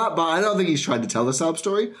 I don't think he's tried to tell the sob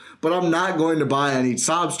story, but I'm not going to buy any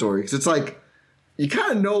sob story because it's like, you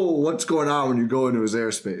kind of know what's going on when you go into his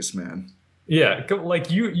airspace, man. Yeah, like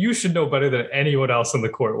you should know better than anyone else on the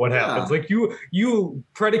court what happens. Like, you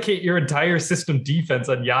predicate your entire system defense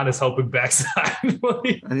on Giannis helping backside.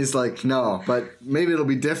 And he's like, no, but maybe it'll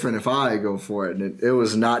be different if I go for it. And it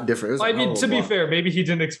was not different. I mean, to be fair, maybe he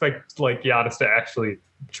didn't expect like Giannis to actually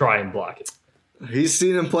try and block it. He's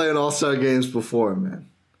seen him play in All-Star games before, man.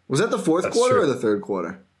 Was that the fourth quarter or the third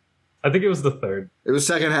quarter? I think it was the third. It was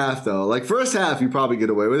second half, though. Like, first half, you probably get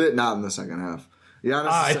away with it. Not in the second half.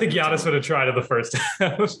 I think Giannis would have tried in the first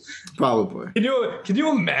half. Probably. Can you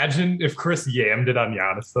imagine if Chris yammed it on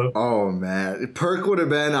Giannis, though? Oh, man. Perk would have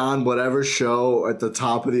been on whatever show at the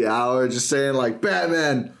top of the hour just saying, like,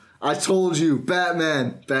 Batman, I told you,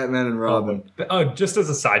 Batman and Robin. Just as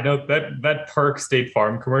a side note, that Perk State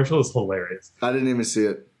Farm commercial is hilarious. I didn't even see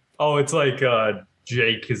it. Oh, it's like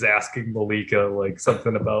Jake is asking Malika like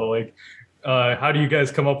something about like, how do you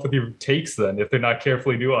guys come up with your takes then if they're not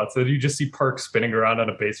carefully nuanced? So you just see Perk spinning around on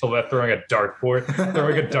a baseball bat, throwing a dartboard,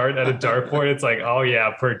 throwing a dart at a dartboard. It's like, oh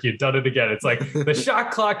yeah, Perk, you've done it again. It's like the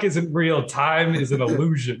shot clock isn't real, time is an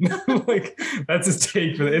illusion. Like, that's his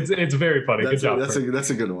take for it. It's very funny. Good job. That's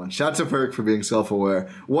a good one. Shout to Perk for being self-aware.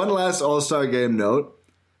 One last All-Star game note.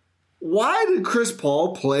 Why did Chris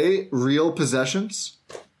Paul play real possessions?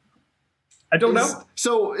 I don't know.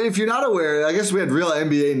 So if you're not aware, I guess we had real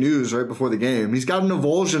NBA news right before the game. He's got an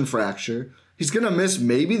avulsion fracture. He's going to miss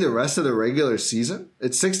maybe the rest of the regular season.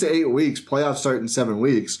 It's 6 to 8 weeks. Playoffs start in 7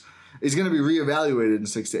 weeks. He's going to be reevaluated in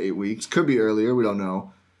 6 to 8 weeks. Could be earlier. We don't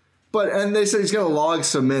know. And they said he's going to log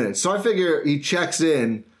some minutes. So I figure he checks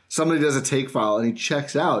in. Somebody does a take file and he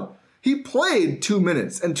checks out. He played 2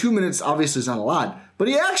 minutes. And 2 minutes obviously is not a lot. But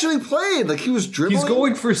he actually played. Like, he was dribbling. He's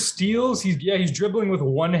going for steals. He's dribbling with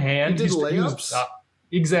one hand. He did layups.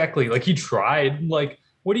 Exactly. Like, he tried. Like,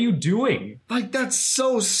 what are you doing? Like, that's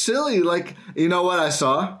so silly. Like, you know what I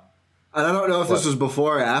saw? And I don't know if this was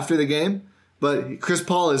before or after the game, but Chris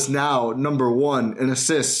Paul is now number 1 in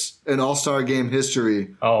assists in All-Star game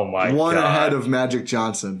history. Oh, my God. One ahead of Magic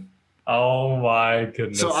Johnson. Oh, my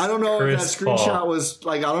goodness. So I don't know Chris if that screenshot was,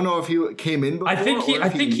 like, I don't know if he came in before. I think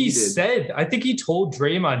he told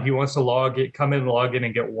Draymond he wants to log in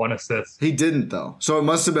and get 1 assist. He didn't, though. So it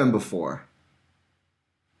must have been before.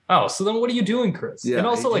 Oh, so then what are you doing, Chris? Yeah, and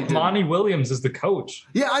also, like, Monty Williams is the coach.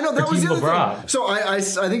 Yeah, I know. That was the other LeBron. thing. So I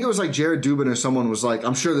think it was like Jared Dubin or someone was like,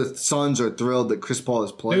 I'm sure the Suns are thrilled that Chris Paul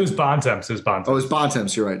is playing. It was Bontemps. Oh, it was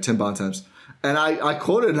Bontemps. You're right. Tim Bontemps. And I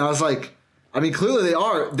quoted and I was like, I mean, clearly they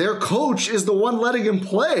are. Their coach is the one letting him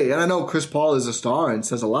play. And I know Chris Paul is a star and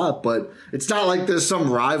says a lot, but it's not like there's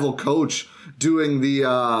some rival coach doing the,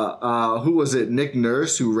 who was it? Nick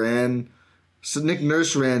Nurse who ran. So Nick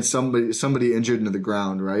Nurse ran somebody injured into the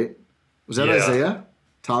ground, right? Was that Isaiah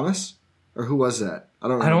Thomas? Or who was that? I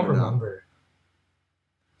don't remember.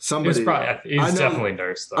 Somebody. It was definitely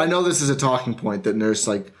Nurse, though. I know this is a talking point that Nurse,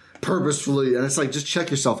 like, purposefully, and it's like, just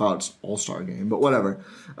check yourself out. It's All-Star game, but whatever.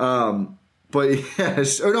 But yeah, it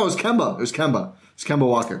was Kemba. It was Kemba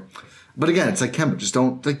Walker. But again, it's like, Kemba, just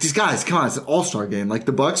don't, like, these guys, come on, it's an All-Star game. Like,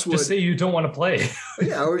 the Bucks would. Just say you don't want to play.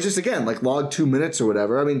 Yeah, or just, again, like, log 2 minutes or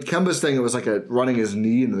whatever. I mean, Kemba's thing, it was like running his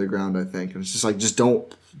knee into the ground, I think. And it's just like, just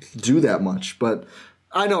don't do that much. But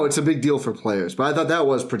I know it's a big deal for players, but I thought that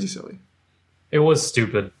was pretty silly. It was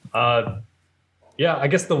stupid. Yeah, I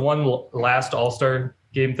guess the one last All-Star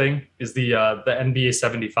game thing is the NBA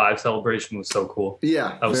 75 celebration was so cool.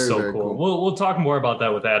 Yeah, that was very cool. We'll talk more about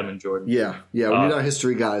that with Adam and Jordan. Yeah. We need our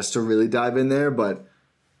history guys to really dive in there, but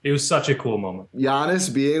it was such a cool moment.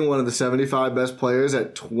 Giannis being one of the 75 best players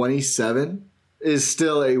at 27 is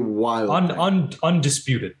still a wild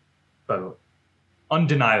undisputed, by the way,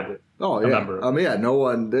 undeniably. Oh yeah, no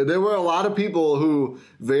one. There were a lot of people who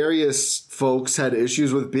various folks had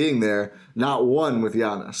issues with being there. Not one with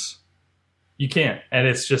Giannis. You can't, and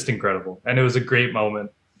it's just incredible. And it was a great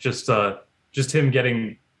moment. Just him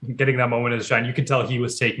getting that moment of shine. You could tell he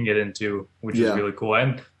was taking it into, which is really cool.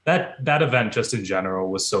 And that event just in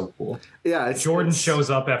general was so cool. Yeah, Jordan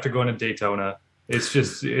shows up after going to Daytona. It's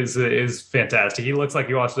just is fantastic. He looks like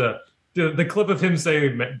he watched the clip of him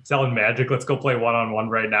telling Magic, "Let's go play 1-on-1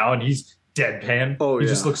 right now," and he's deadpan. Oh, he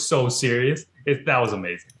just looks so serious. That was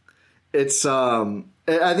amazing. It's I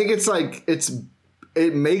think it's like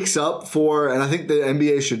it makes up for, and I think the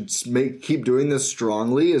NBA should keep doing this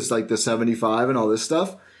strongly, is like the 75 and all this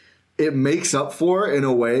stuff. It makes up for, in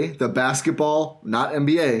a way, the basketball, not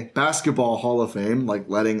NBA, basketball Hall of Fame, like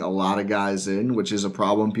letting a lot of guys in, which is a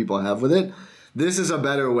problem people have with it. This is a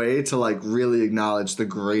better way to like really acknowledge the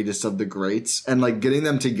greatest of the greats and like getting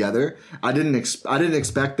them together. I didn't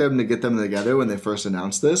expect them to get them together when they first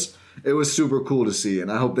announced this. It was super cool to see, and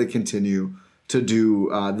I hope they continue to do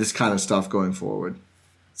this kind of stuff going forward.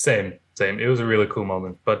 Same. It was a really cool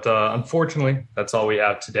moment. But unfortunately, that's all we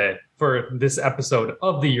have today for this episode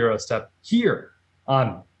of the Eurostep here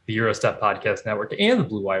on the Eurostep Podcast Network and the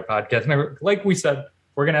Blue Wire Podcast Network. Like we said,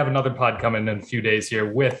 we're going to have another pod coming in a few days here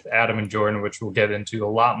with Adam and Jordan, which we'll get into a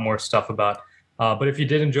lot more stuff about. But if you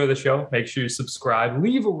did enjoy the show, make sure you subscribe.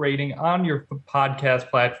 Leave a rating on your podcast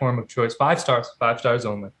platform of choice. 5 stars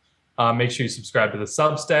only. Make sure you subscribe to the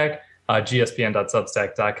Substack.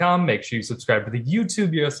 gspn.substack.com. Make sure you subscribe to the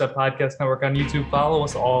YouTube Eurostep Podcast Network on YouTube. Follow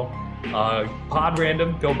us all. Pod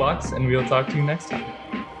Random, go Bucks, and we'll talk to you next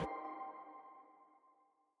time.